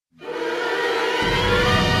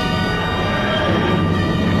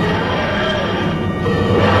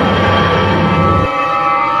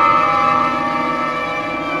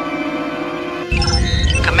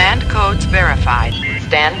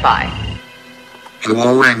stand by.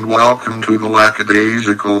 Hello and welcome to the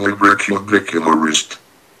Lackadaisical Libricularist.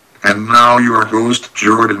 And now your host,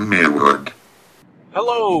 Jordan Maywood.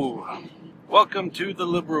 Hello! Welcome to the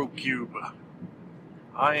Librocube.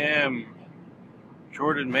 I am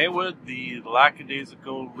Jordan Maywood, the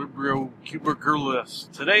Lackadaisical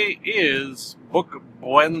Librocubicalist. Today is Book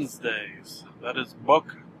Bwednesdays. That is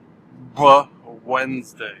Book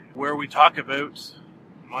Bwednesday, where we talk about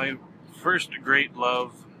my first great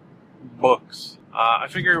love, books. I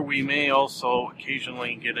figure we may also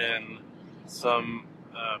occasionally get in some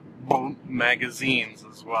magazines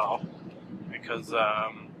as well, because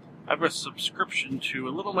I have a subscription to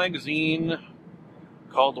a little magazine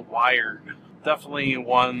called Wired. Definitely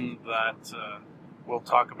one that we'll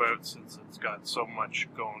talk about since it's got so much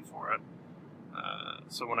going for it.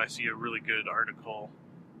 So when I see a really good article,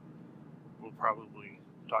 we'll probably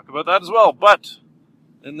talk about that as well. But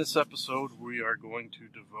in this episode, we are going to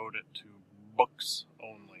devote it to books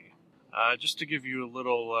only. Just to give you a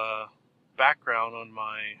little background on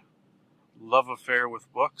my love affair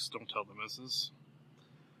with books, don't tell the missus,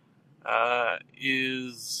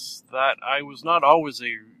 is that I was not always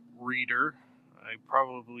a reader. I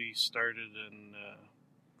probably started in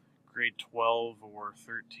grade 12 or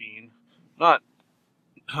 13. Not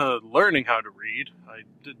learning how to read. I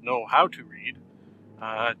didn't know how to read.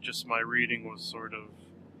 Just my reading was sort of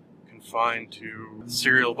confined to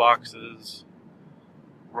cereal boxes,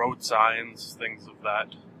 road signs, things of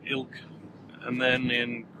that ilk. And then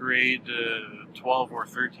in grade 12 or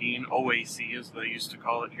 13, OAC as they used to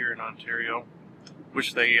call it here in Ontario,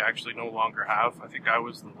 which they actually no longer have. I think I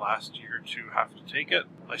was the last year to have to take it.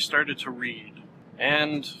 I started to read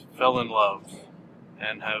and fell in love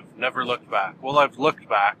and have never looked back. Well, I've looked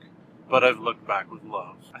back, but I've looked back with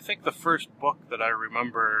love. I think the first book that I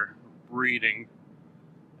remember reading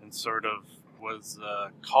and sort of was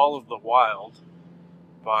Call of the Wild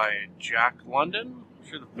by Jack London.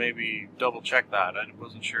 Should have maybe double checked that. I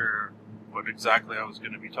wasn't sure what exactly I was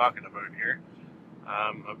going to be talking about here.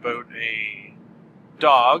 About a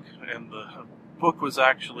dog, and the book was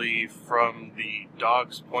actually from the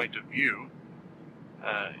dog's point of view,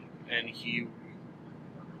 and he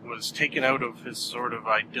was taken out of his sort of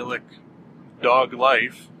idyllic dog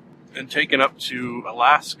life and taken up to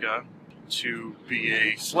Alaska to be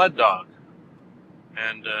a sled dog,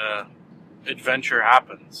 and adventure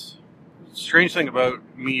happens. The strange thing about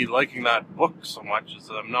me liking that book so much is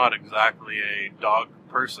that I'm not exactly a dog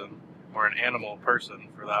person, or an animal person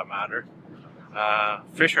for that matter.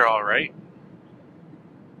 Fish are alright.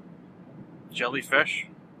 Jellyfish,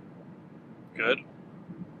 good.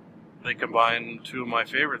 They combine two of my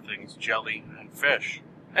favorite things, jelly and fish.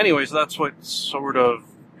 Anyways, that's what sort of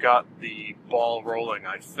got the ball rolling,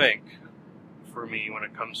 I think, for me when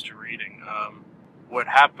it comes to reading. What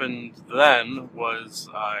happened then was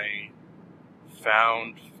I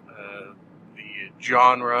found the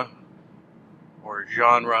genre,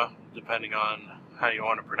 depending on how you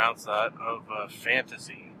want to pronounce that, of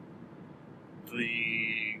fantasy.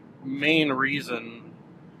 The main reason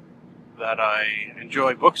that I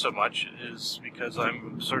enjoy books so much is because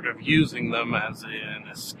I'm sort of using them as an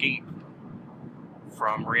escape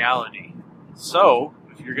from reality. So,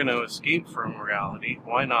 if you're going to escape from reality,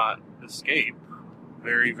 why not escape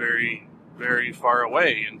very, very, very far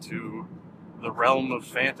away into the realm of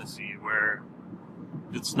fantasy, where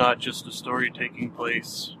it's not just a story taking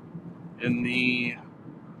place in the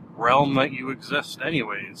realm that you exist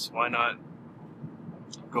anyways. Why not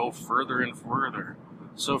go further and further?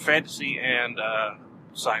 So fantasy and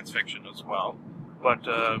science fiction as well, but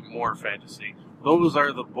more fantasy. Those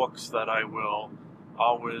are the books that I will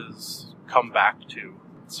always come back to,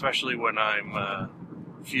 especially when I'm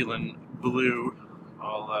feeling blue.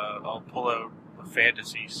 I'll pull out a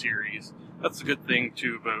fantasy series. That's a good thing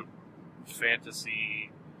too about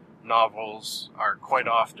fantasy novels, are quite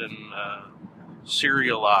often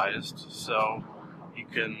serialized, so you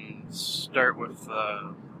can start with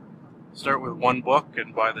one book,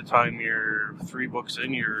 and by the time you're 3 books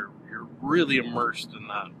in, you're really immersed in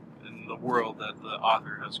the world that the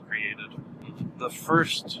author has created. The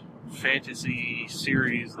first fantasy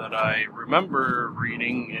series that I remember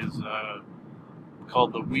reading is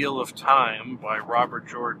called The Wheel of Time by Robert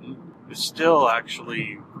Jordan. It's still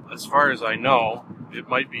actually, as far as I know, it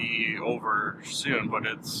might be over soon, but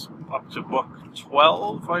it's up to book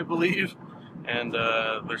 12, I believe, and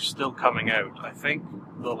they're still coming out. I think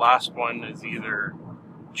the last one is either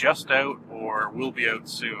just out or will be out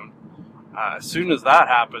soon. As soon as that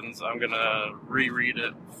happens, I'm going to reread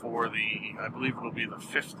it for I believe it'll be the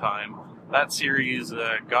 5th time. That series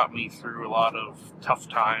got me through a lot of tough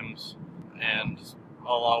times, and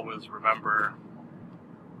I'll always remember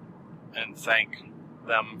and thank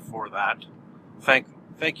them for that.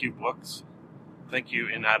 Thank you, books. Thank you,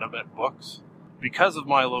 inanimate books. Because of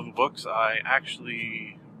my love of books, I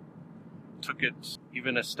actually took it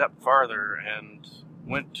even a step farther and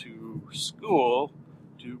went to school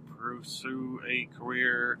to pursue a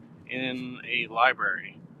career in a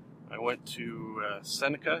library. I went to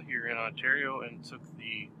Seneca here in Ontario and took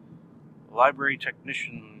the library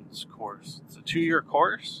technician's course. It's a 2-year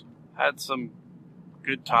course. Had some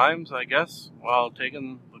good times, I guess, while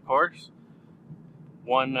taking the course.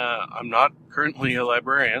 One, I'm not currently a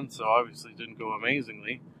librarian, so obviously didn't go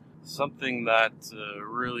amazingly. Something that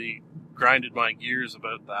really grinded my gears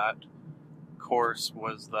about that course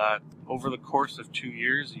was that over the course of 2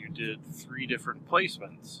 years, you did 3 different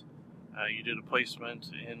placements. You did a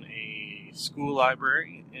placement in a school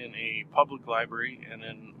library, in a public library, and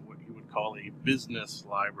in what you would call a business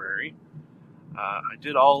library. I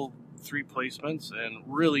did all 3 placements and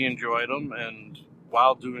really enjoyed them, and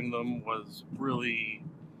while doing them was really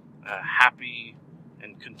happy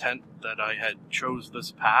and content that I had chose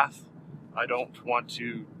this path. I don't want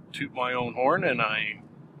to toot my own horn, and I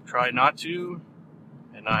try not to,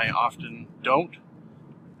 and I often don't.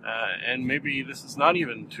 And maybe this is not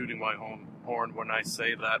even tooting my own horn when I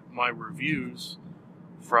say that my reviews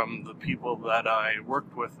from the people that I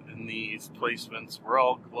worked with in these placements were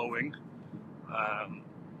all glowing.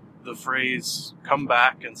 The phrase, "come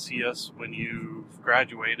back and see us when you've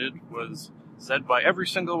graduated," was said by every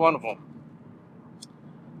single one of them.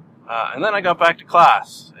 And then I got back to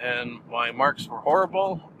class, and my marks were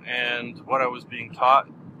horrible, and what I was being taught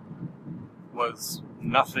was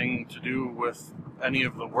nothing to do with any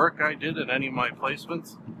of the work I did in any of my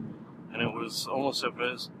placements, and it was almost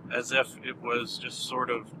as if it was just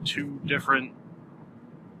sort of 2 different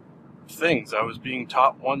things. I was being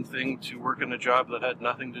taught one thing to work in a job that had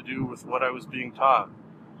nothing to do with what I was being taught.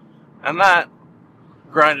 And that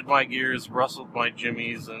grinded my gears, rustled my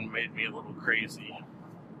jimmies, and made me a little crazy.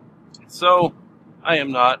 So, I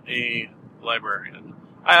am not a librarian.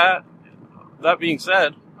 That being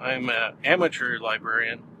said, I'm an amateur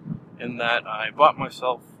librarian in that I bought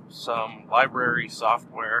myself some library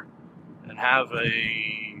software and have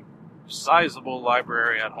a sizable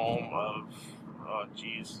library at home of,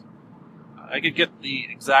 I could get the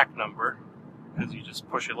exact number, because you just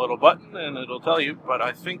push a little button and it'll tell you, but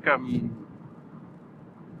I think I'm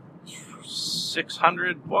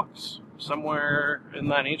 600 books, somewhere in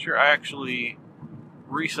that nature. I actually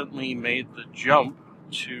recently made the jump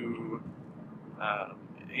to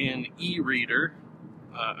an e-reader.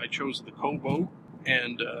 I chose the Kobo,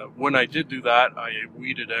 and when I did do that, I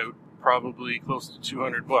weeded out probably close to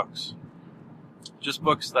 200 books. Just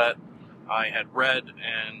books that I had read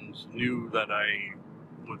and knew that I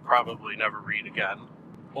would probably never read again,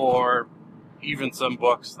 or even some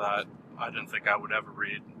books that I didn't think I would ever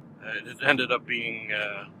read. It ended up being,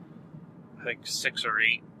 I think, 6 or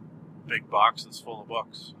 8 big boxes full of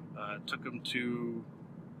books. Took them to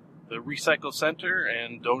the recycle center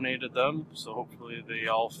and donated them, so hopefully they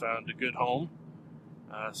all found a good home.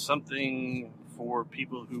 Something for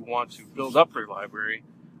people who want to build up their library.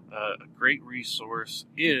 A great resource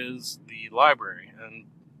is the library, and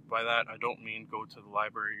by that I don't mean go to the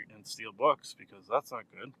library and steal books, because that's not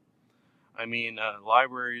good. I mean,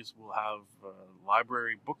 libraries will have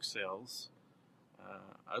library book sales.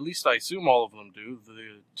 At least I assume all of them do.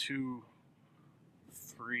 The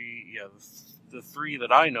 3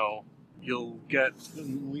 that I know, you'll get,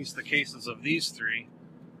 in at least the cases of these 3,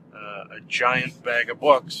 a giant bag of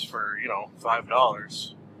books for,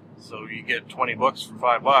 $5. So you get 20 books for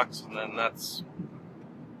 $5, and then that's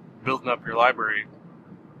building up your library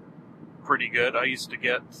pretty good. I used to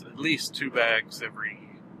get at least 2 bags every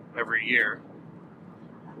year.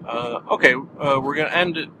 Okay, we're going to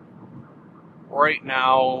end it right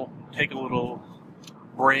now. Take a little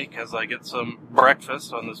break as I get some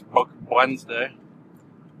breakfast on this Book Wednesday.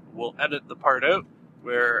 We'll edit the part out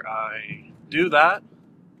where I do that.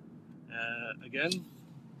 Again,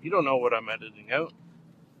 you don't know what I'm editing out.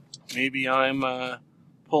 Maybe I'm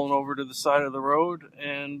pulling over to the side of the road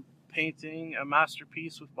and painting a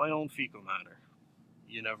masterpiece with my own fecal matter.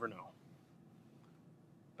 You never know.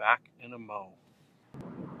 Back in a mo.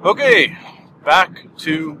 Okay, back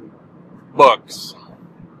to books.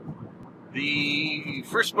 The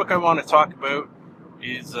first book I want to talk about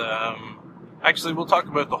is, actually we'll talk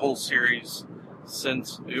about the whole series,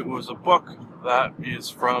 since it was a book that is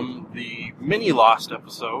from the mini Lost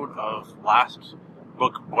episode of last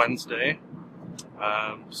Book Wednesday.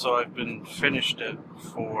 So I've been finished it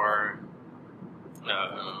for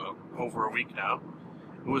over a week now.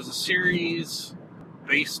 It was a series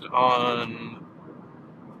based on,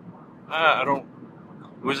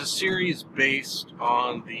 it was a series based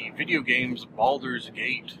on the video games Baldurs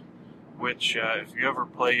Gate, which, if you ever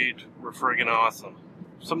played, were friggin' awesome.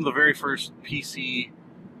 Some of the very first PC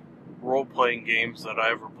role-playing games that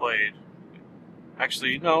I ever played.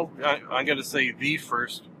 Actually, no, I'm going to say the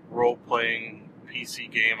first role-playing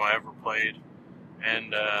PC game I ever played.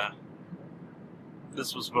 And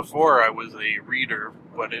this was before I was a reader,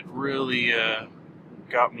 but it really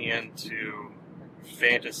got me into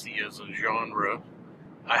fantasy as a genre.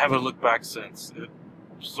 I haven't looked back since.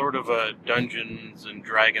 It's sort of a Dungeons and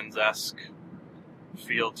Dragons-esque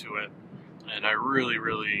feel to it, and I really,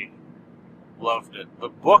 really loved it. The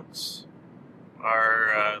books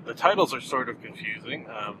are, the titles are sort of confusing.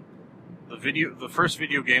 The first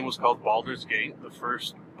video game was called Baldurs Gate. The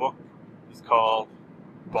first book is called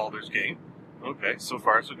Baldurs Gate. Okay, so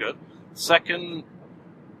far so good. Second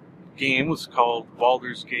game was called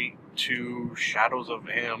Baldurs Gate 2 Shadows of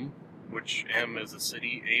Amn, which M is a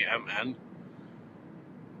city, A-M-N.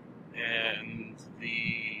 And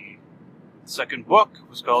the second book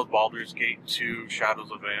was called Baldurs Gate 2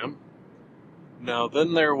 Shadows of Amn. Now,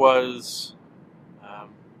 then there was,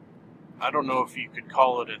 I don't know if you could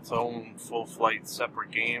call it its own full-flight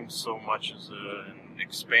separate game so much as an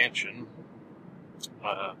expansion.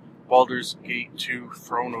 Baldurs Gate 2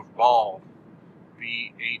 Throne of Bhaal,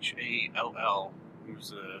 B-H-A-L-L,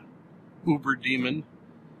 who's a uber demon.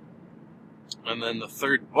 And then the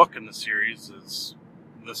third book in the series is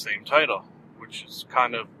the same title, which is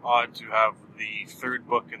kind of odd to have the third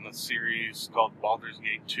book in the series called Baldurs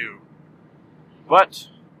Gate 2. But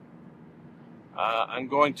I'm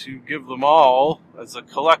going to give them all, as a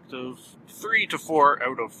collective, 3 to 4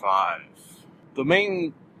 out of 5. The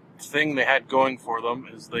main thing they had going for them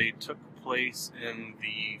is they took place in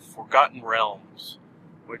the Forgotten Realms,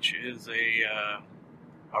 which is a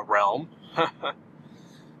realm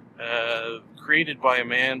created by a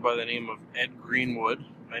man by the name of Ed Greenwood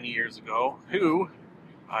many years ago, who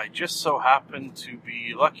I just so happened to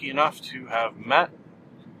be lucky enough to have met,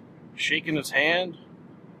 shaken his hand,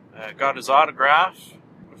 got his autograph.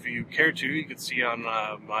 If you care to, you can see on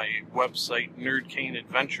my website, Nerd Cane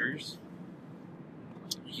Adventures.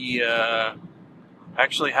 He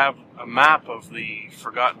actually have a map of the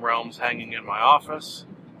Forgotten Realms hanging in my office,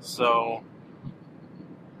 so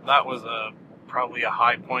that was probably a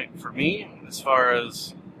high point for me as far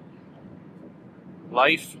as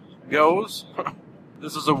life goes.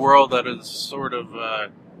 This is a world that is sort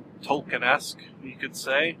of Tolkien-esque, you could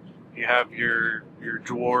say. You have your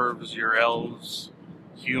dwarves, your elves,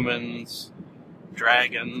 humans,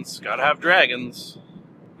 dragons. Gotta have dragons,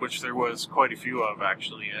 which there was quite a few of,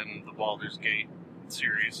 actually, in the Baldurs Gate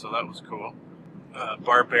series, so that was cool.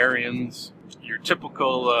 Barbarians, your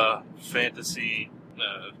typical fantasy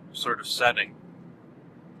sort of setting,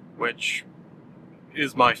 which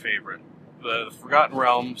is my favorite. The Forgotten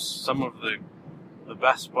Realms, some of the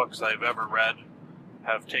best books I've ever read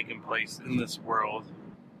have taken place in this world.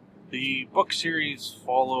 The book series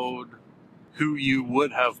followed who you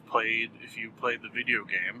would have played if you played the video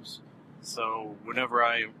games. So whenever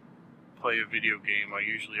I play a video game, I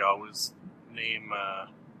usually always name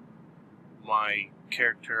my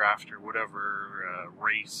character after whatever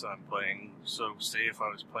race I'm playing. So say if I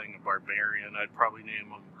was playing a barbarian, I'd probably name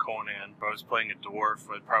him Conan. If I was playing a dwarf,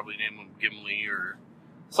 I'd probably name him Gimli or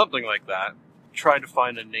something like that. Try to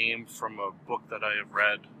find a name from a book that I have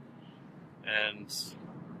read, and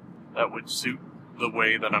that would suit the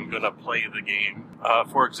way that I'm going to play the game.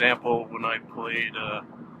 For example, when I played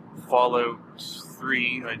Fallout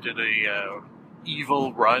 3, I did a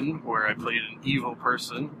evil run where I played an evil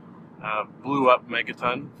person, blew up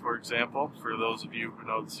Megaton, for example, for those of you who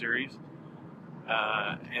know the series.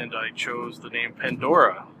 And I chose the name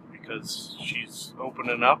Pandora because she's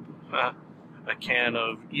opening up a can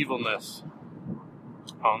of evilness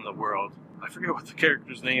on the world. I forget what the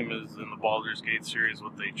character's name is in the Baldurs Gate series,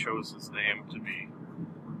 what they chose his name to be.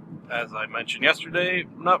 As I mentioned yesterday,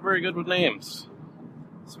 not very good with names,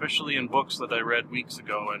 especially in books that I read weeks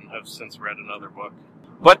ago and have since read another book.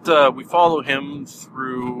 But we follow him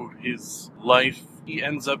through his life. He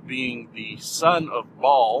ends up being the son of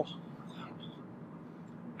Bhaal,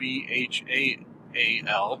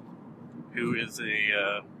 B-H-A-A-L, who is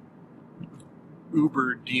a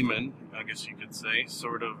uber demon, I guess you could say,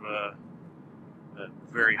 sort of a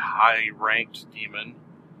very high-ranked demon.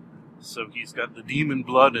 So he's got the demon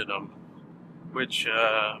blood in him, which,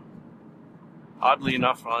 oddly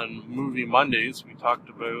enough, on Movie Mondays, we talked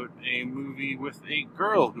about a movie with a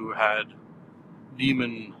girl who had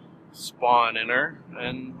demon spawn in her,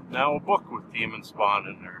 and now a book with demon spawn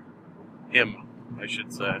in him. I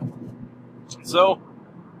should say. So,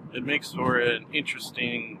 it makes for an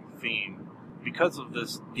interesting theme. Because of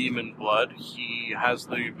this demon blood, he has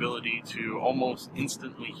the ability to almost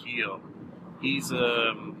instantly heal. He's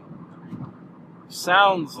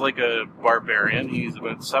sounds like a barbarian. He's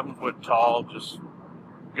about 7 foot tall, just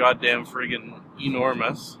goddamn friggin'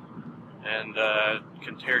 enormous, and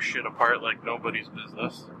can tear shit apart like nobody's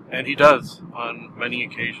business. And he does on many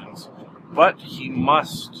occasions. But he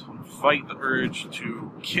must fight the urge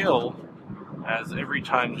to kill, as every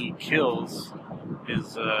time he kills,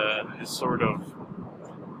 his sort of,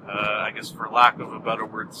 I guess for lack of a better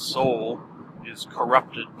word, soul is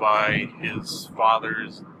corrupted by his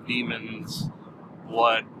father's demon's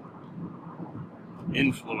blood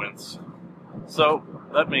influence. So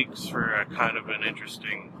that makes for a kind of an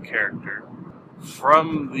interesting character.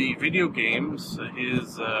 From the video games,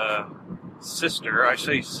 his sister, I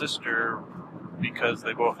say sister because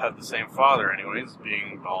they both had the same father anyways,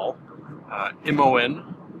 being Baahl,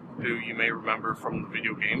 Imoen, who you may remember from the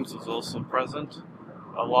video games, is also present,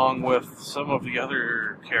 along with some of the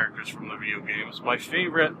other characters from the video games. My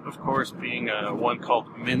favorite, of course, being one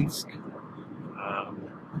called Minsk,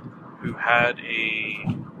 who had a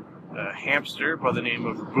hamster by the name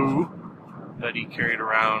of Boo that he carried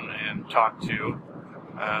around and talked to.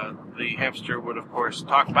 The hamster would, of course,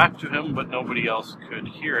 talk back to him, but nobody else could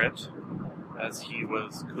hear it, as he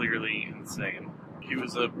was clearly insane. He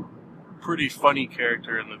was a pretty funny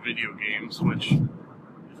character in the video games, which,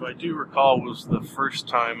 if I do recall, was the first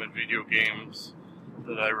time in video games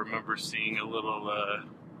that I remember seeing a little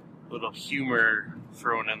humor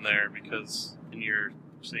thrown in there, because in your,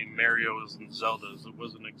 say, Marios and Zeldas, it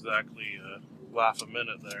wasn't exactly a laugh a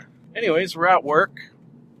minute there. Anyways, we're at work.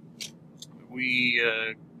 We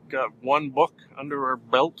got one book under our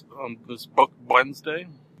belt on this Book Bwednesday,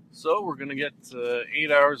 so we're going to get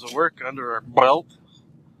 8 hours of work under our belt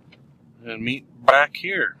and meet back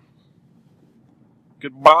here.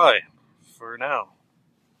 Goodbye for now.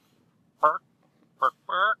 Perk, perk,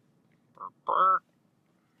 perk, perk, perk.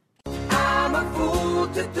 I'm a fool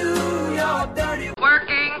to do your dirty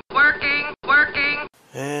working.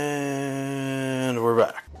 And we're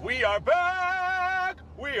back. We are back!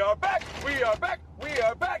 We are back! We are back! We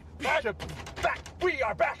are back! Back! We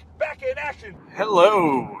are back! Back in action!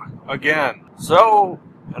 Hello again. So,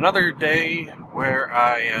 another day where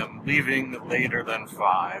I am leaving later than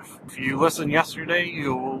 5. If you listened yesterday,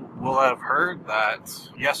 you will have heard that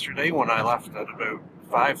yesterday when I left at about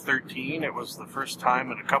 5:13, it was the first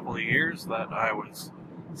time in a couple of years that I was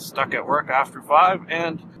stuck at work after 5,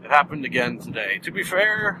 and it happened again today. To be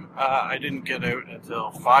fair, I didn't get out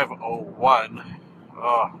until 5:01.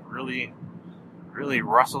 Oh, really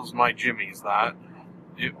rustles my jimmies, that.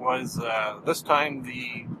 It was, this time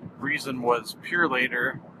the reason was pure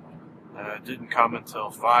later. Didn't come until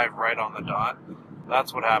 5 right on the dot.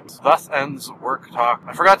 That's what happens. Thus ends Work Talk.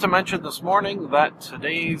 I forgot to mention this morning that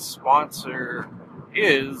today's sponsor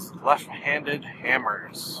is Left-Handed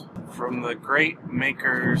Hammers. From the great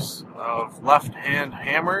makers of left-hand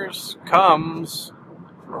hammers comes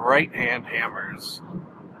right-hand hammers.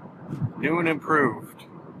 New and improved.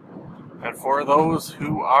 And for those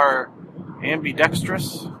who are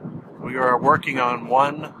ambidextrous, we are working on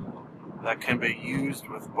one that can be used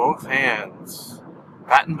with both hands.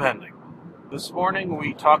 Patent pending. This morning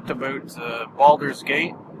we talked about Baldurs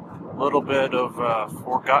Gate, a little bit of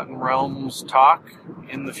Forgotten Realms talk.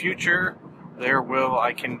 In the future, there will,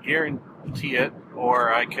 I can guarantee it,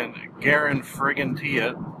 or I can guarantee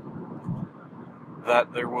it,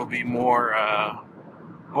 that there will be more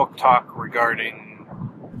book talk regarding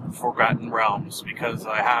Forgotten Realms, because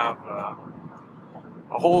I have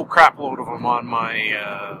a whole crapload of them on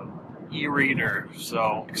my e-reader,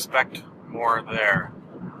 so expect more there.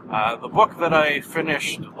 The book that I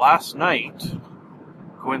finished last night,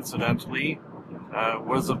 coincidentally,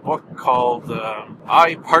 was a book called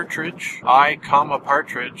I Partridge,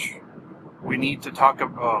 Partridge. We need to talk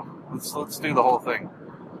about, let's do the whole thing.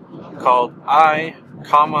 Called I,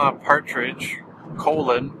 Partridge,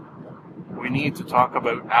 we need to talk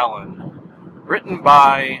about Alan. Written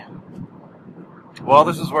by, well,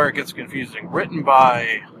 this is where it gets confusing. Written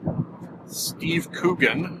by Steve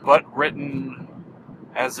Coogan, but written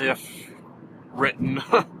as if written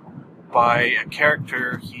by a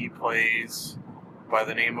character he plays by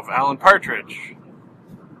the name of Alan Partridge.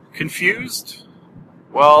 Confused?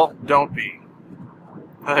 Well, don't be.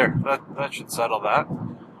 There, that should settle that.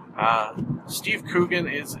 Steve Coogan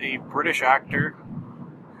is a British actor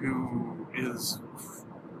who is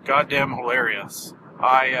goddamn hilarious.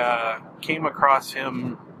 I came across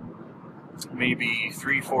him maybe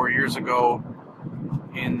 3-4 years ago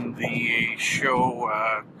in the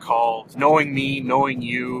show called Knowing Me, Knowing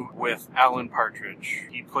You with Amn Partridge.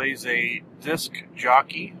 He plays a disc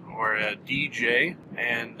jockey or a DJ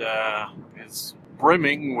and is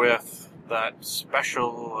brimming with that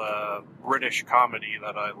special British comedy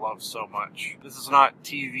that I love so much. This is not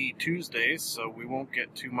TV Tuesdays, so we won't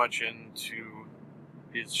get too much into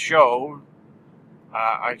his show.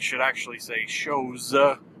 I should actually say shows,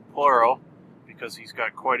 plural, because he's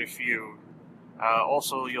got quite a few.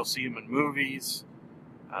 Also, you'll see him in movies.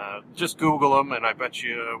 Just Google him, and I bet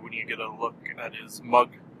you when you get a look at his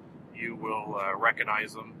mug, you will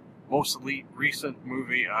recognize him. Most recent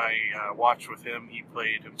movie I watched with him, he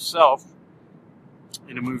played himself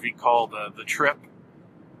in a movie called The Trip,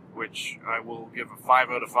 which I will give a 5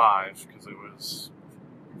 out of 5 because it was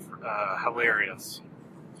hilarious.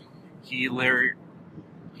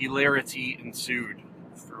 Hilarity ensued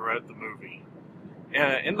throughout the movie.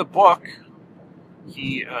 In the book,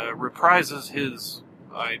 he reprises his,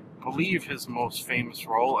 I believe, his most famous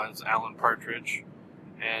role as Amn Partridge,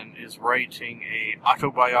 and is writing a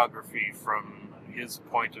autobiography from his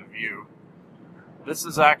point of view. This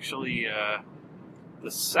is actually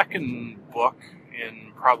the second book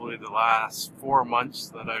in probably the last 4 months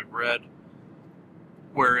that I've read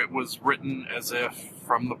where it was written as if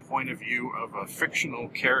from the point of view of a fictional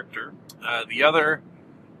character. The other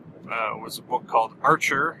was a book called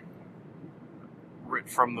Archer, written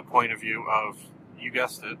from the point of view of, you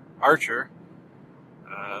guessed it, Archer.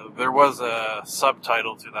 There was a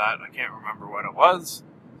subtitle to that. I can't remember what it was.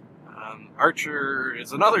 Archer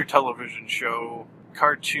is another television show,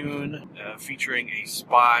 cartoon, featuring a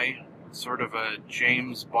spy, sort of a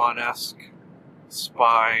James Bond-esque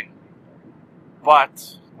spy,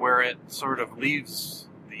 but where it sort of leaves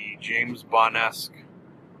the James Bond-esque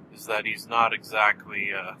is that he's not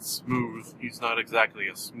exactly smooth. He's not exactly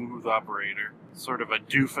a smooth operator. Sort of a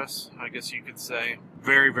doofus, I guess you could say.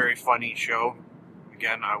 Very, very funny show.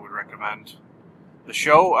 Again, I would recommend. The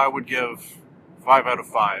show, I would give 5 out of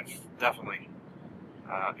 5, definitely.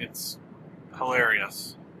 It's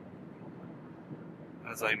hilarious.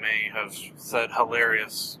 As I may have said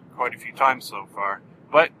hilarious quite a few times so far.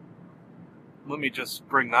 But let me just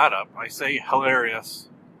bring that up. I say hilarious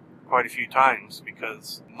quite a few times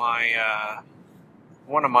because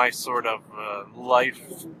one of my sort of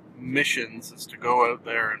life missions is to go out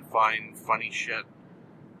there and find funny shit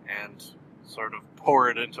and sort of pour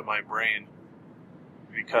it into my brain,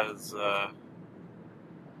 because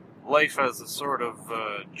life as a sort of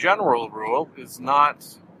general rule is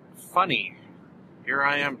not funny. Here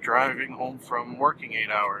I am driving home from working 8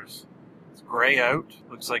 hours. It's gray out,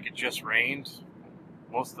 looks like it just rained.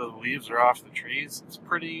 Most of the leaves are off the trees. It's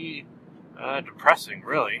pretty depressing,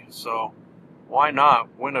 really. So why not,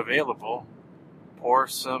 when available, pour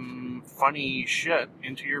some funny shit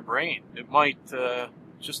into your brain? It might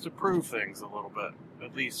just improve things a little bit.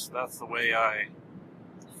 At least that's the way I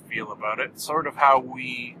feel about it. Sort of how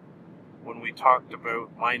when we talked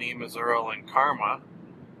about My Name is Earl and Karma,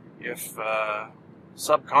 if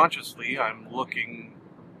subconsciously I'm looking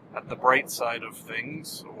at the bright side of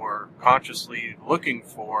things, or consciously looking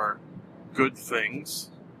for good things,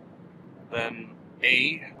 then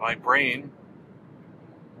my brain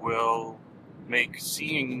will make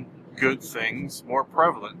seeing good things more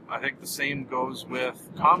prevalent. I think the same goes with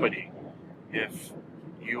comedy. If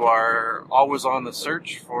you are always on the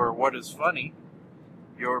search for what is funny,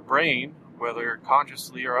 your brain, whether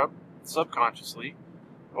consciously or subconsciously,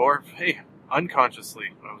 or, unconsciously,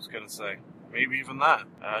 I was going to say, maybe even that,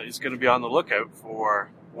 is going to be on the lookout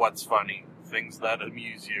for what's funny, things that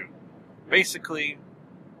amuse you. Basically,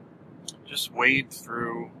 just wade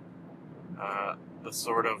through the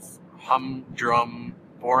sort of humdrum,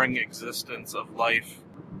 boring existence of life.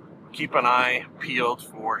 Keep an eye peeled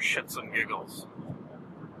for shits and giggles.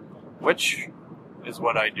 Which is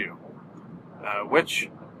what I do. Which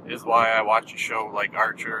is why I watch a show like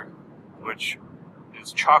Archer, which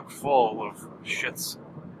is chock full of shits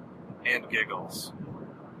and giggles.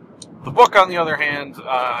 The book, on the other hand,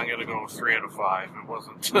 I'm going to go 3 out of 5.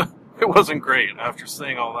 It wasn't great. After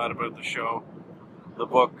saying all that about the show, the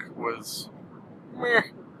book was meh.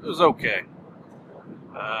 It was okay.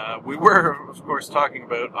 We were, of course, talking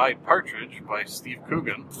about I Partridge by Steve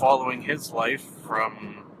Coogan, following his life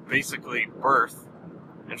from basically birth.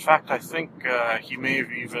 In fact, I think he may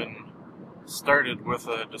have even started with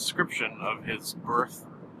a description of his birth,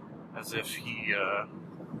 as if he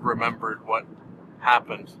remembered what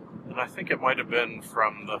happened. And I think it might have been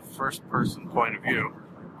from the first person point of view,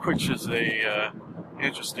 which is a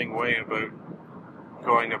interesting way about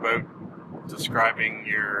going about describing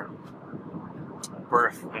your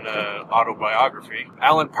birth in an autobiography.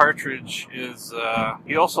 Amn Partridge is,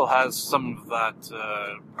 he also has some of that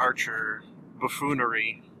Archer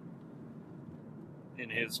buffoonery in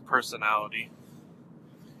his personality.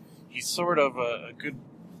 He's sort of a good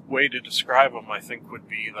way to describe him, I think, would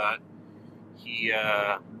be that he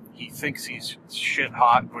thinks he's shit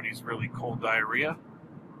hot, but he's really cold diarrhea.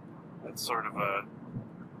 That's sort of a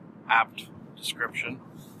apt description.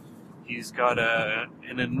 He's got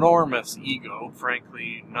an enormous ego,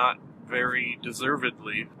 frankly, not very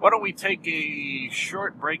deservedly. Why don't we take a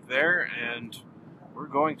short break there, and we're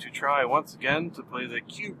going to try once again to play the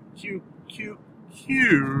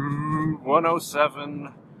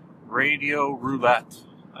Q107 Radio Roulette.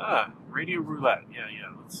 Radio Roulette. Yeah,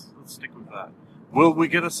 let's stick with that. Will we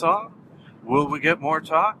get a song? Will we get more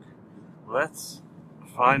talk? Let's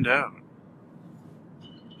find out.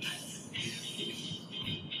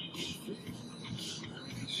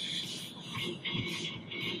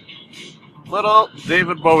 Little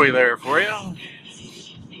David Bowie there for you.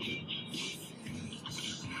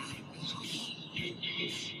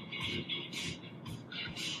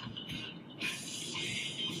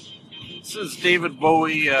 This is David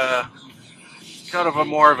Bowie, kind of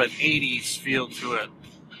more of an 80s feel to it.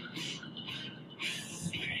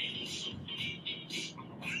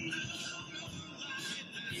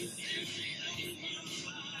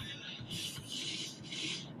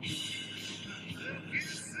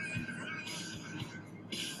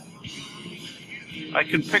 I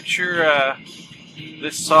can picture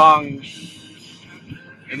this song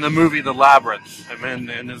in the movie The Labyrinth. I mean,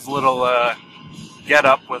 in his little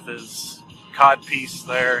get-up with his codpiece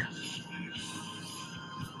there.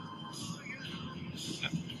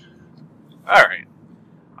 Alright.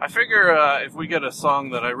 I figure if we get a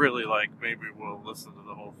song that I really like, maybe we'll listen to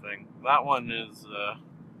the whole thing. That one is,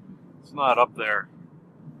 it's not up there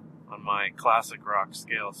on my classic rock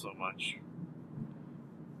scale so much.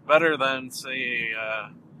 Better than, say,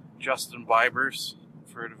 Justin Bieber's.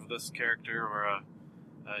 I've heard of this character, or a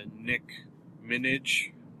Nick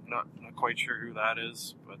Minaj. Not quite sure who that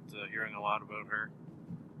is, but hearing a lot about her.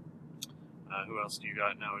 Who else do you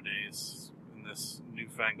got nowadays in this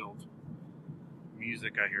newfangled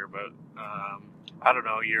music I hear about? I don't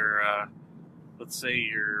know, let's say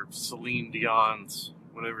your Celine Dion's,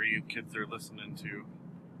 whatever you kids are listening to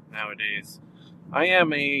nowadays. I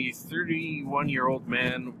am a 31-year-old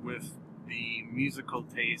man with the musical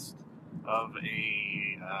taste of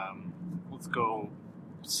a, let's go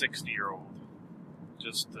 60-year-old.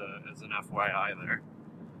 Just as an FYI there.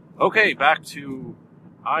 Okay, back to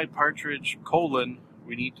I Partridge,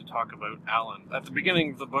 we need to talk about Alan. At the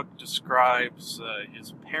beginning of the book describes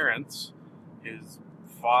his parents, his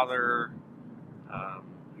father,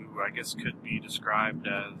 who I guess could be described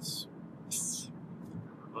as,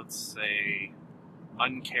 let's say,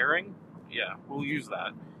 uncaring? Yeah, we'll use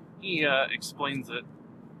that. He explains it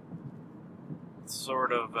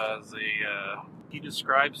sort of as a... he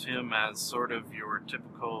describes him as sort of your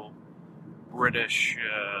typical British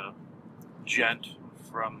gent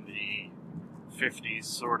from the 50s,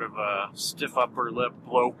 sort of a stiff upper lip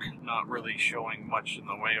bloke, not really showing much in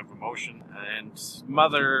the way of emotion. And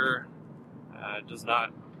mother does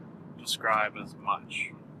not describe as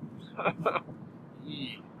much.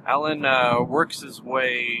 Alan works his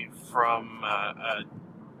way from a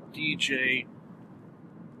DJ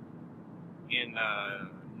in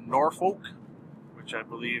Norfolk, which I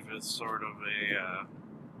believe is sort of a...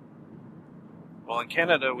 well, in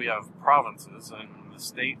Canada we have provinces, and in the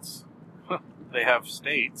States, they have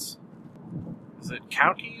states. Is it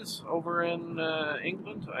counties over in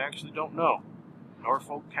England? I actually don't know.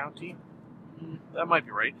 Norfolk County? That might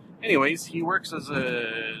be right. Anyways, he works as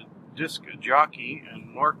a disc jockey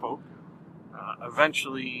in Norfolk.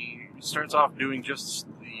 Eventually starts off doing just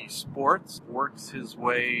the sports, works his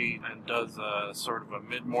way and does a sort of a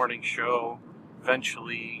mid-morning show.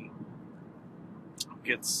 Eventually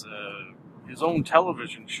gets his own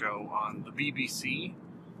television show on the BBC,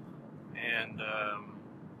 and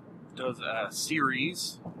does a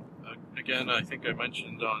series. Again, I think I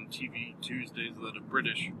mentioned on TV Tuesdays that a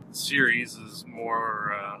British series is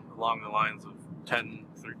more along the lines of 10,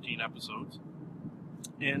 13 episodes.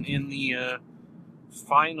 And in the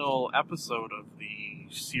final episode of the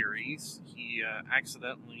series, he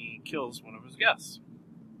accidentally kills one of his guests.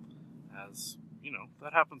 As, you know,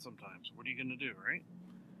 that happens sometimes. What are you going to do, right?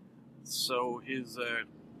 So his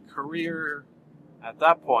career at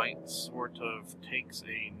that point sort of takes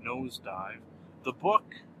a nosedive. The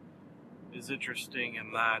book is interesting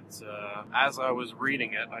in that as I was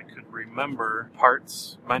reading it, I could remember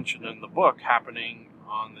parts mentioned in the book happening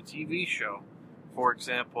on the TV show. For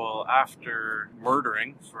example, after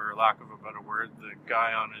murdering, for lack of a better word, the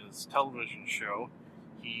guy on his television show,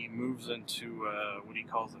 he moves into what he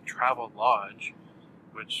calls a travel lodge,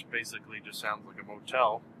 which basically just sounds like a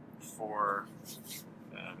motel for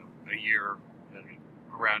a year,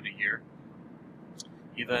 around a year.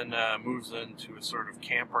 He then moves into a sort of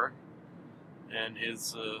camper, and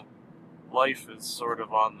his life is sort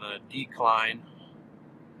of on the decline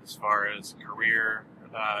as far as career.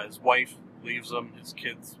 His wife leaves him, his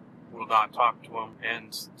kids will not talk to him,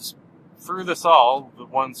 and through this all, the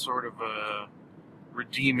one sort of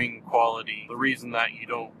redeeming quality, the reason that you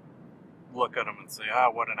don't look at him and say,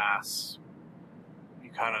 what an ass, you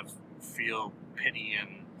kind of feel pity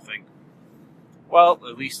and think, well,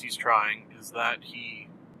 at least he's trying, is that he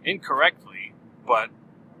incorrectly, but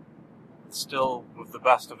still with the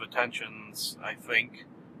best of intentions, I think,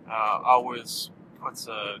 always puts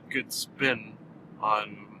a good spin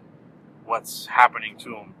on what's happening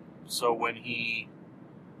to him. So when he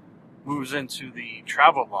moves into the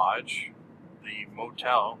travel lodge, the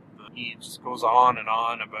motel, he just goes on and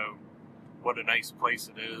on about what a nice place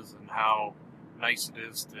it is and how nice it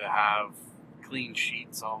is to have clean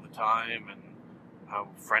sheets all the time and how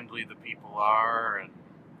friendly the people are and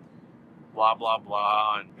blah, blah,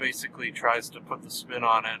 blah, and basically tries to put the spin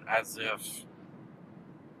on it as if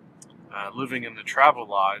living in the travel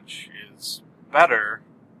lodge is better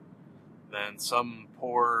than some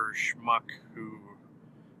poor schmuck who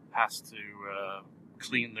has to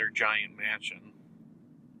clean their giant mansion.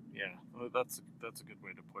 Yeah, that's a good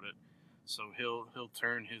way to put it. So he'll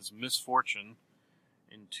turn his misfortune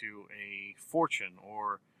into a fortune,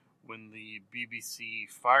 or when the BBC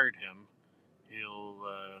fired him, he'll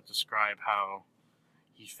describe how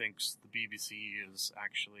he thinks the BBC is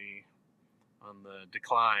actually on the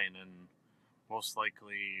decline and most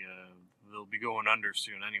likely they'll be going under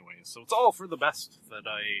soon anyway. So it's all for the best that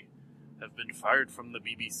I have been fired from the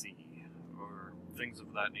BBC or things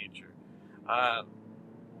of that nature. I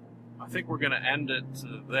think we're going to end it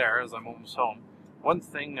there as I'm almost home. One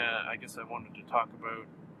thing I guess I wanted to talk about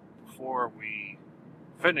before we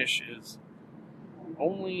finish is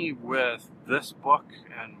only with this book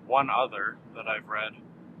and one other that I've read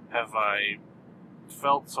have I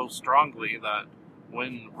felt so strongly that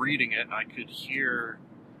when reading it I could hear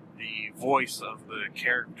the voice of the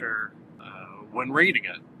character when reading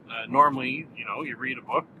it. Normally, you read a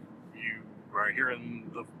book, you are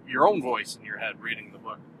hearing your own voice in your head reading the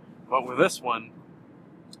book. But with this one,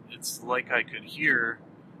 it's like I could hear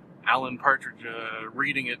Amn Partridge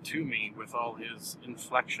reading it to me with all his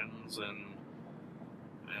inflections and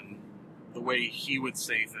the way he would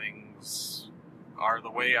say things are the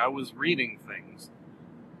way I was reading things,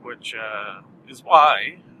 which is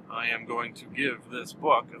why I am going to give this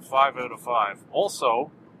book a 5 out of 5.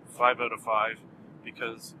 Also, 5 out of 5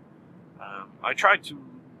 because I tried to,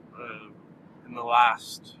 in the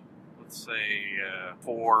last, let's say,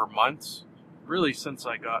 4 months, really since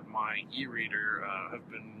I got my e-reader, have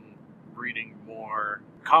been reading more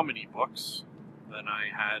comedy books than I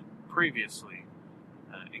had previously,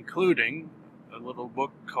 including a little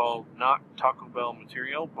book called Not TacoBell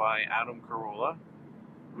Material by Adam Carolla.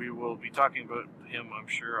 We will be talking about him, I'm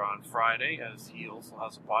sure, on Friday, as he also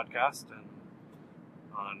has a podcast, and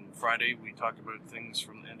on Friday we talk about things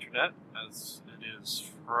from the internet, as it is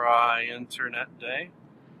Fry Internet Day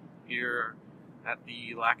here at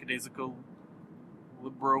the Lackadaisical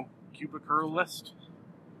Libro Cubicurlist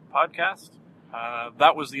podcast.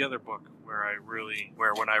 That was the other book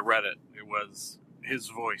where when I read it, it was his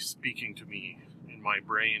voice speaking to me in my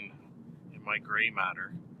brain, in my gray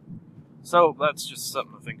matter. So that's just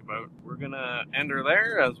something to think about. We're going to end her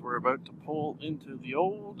there as we're about to pull into the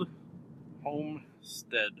old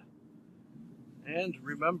homestead. And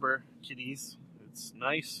remember, kiddies, it's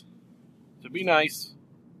nice to be nice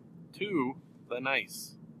to the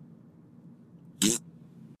nice.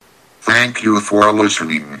 Thank you for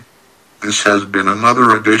listening. This has been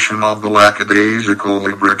another edition of the Lackadaisical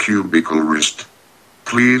Libricubicalist.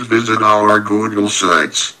 Please visit our Google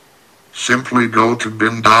sites. Simply go to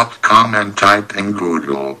bin.com and type in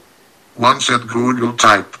Google. Once at Google,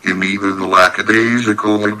 type in either the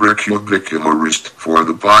Lackadaisical Libricubicularist for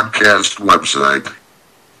the podcast website,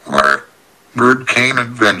 or Birdcane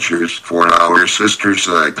Adventures for our sister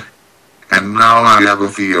site. And now I have a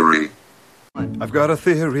theory. I've got a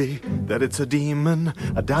theory that it's a demon,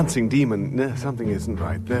 a dancing demon. Nah, something isn't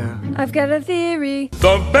right there. I've got a theory.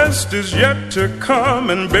 The best is yet to come,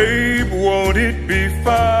 and babe, won't it be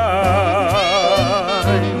fine?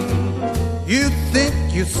 You think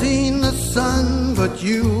you've seen the sun, but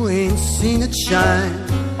you ain't seen it shine.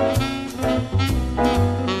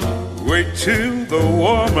 Wait Wait till the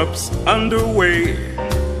warm-up's underway.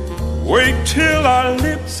 Wait till our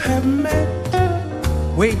lips have met.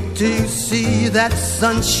 Wait till you see that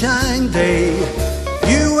sunshine day.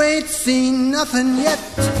 You ain't seen nothing yet.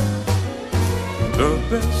 The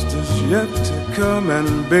best is yet to come,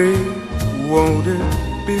 and babe, won't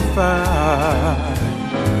it be fine?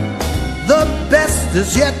 The best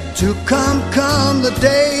is yet to come, come the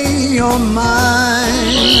day you're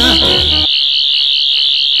mine.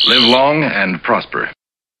 Live long and prosper.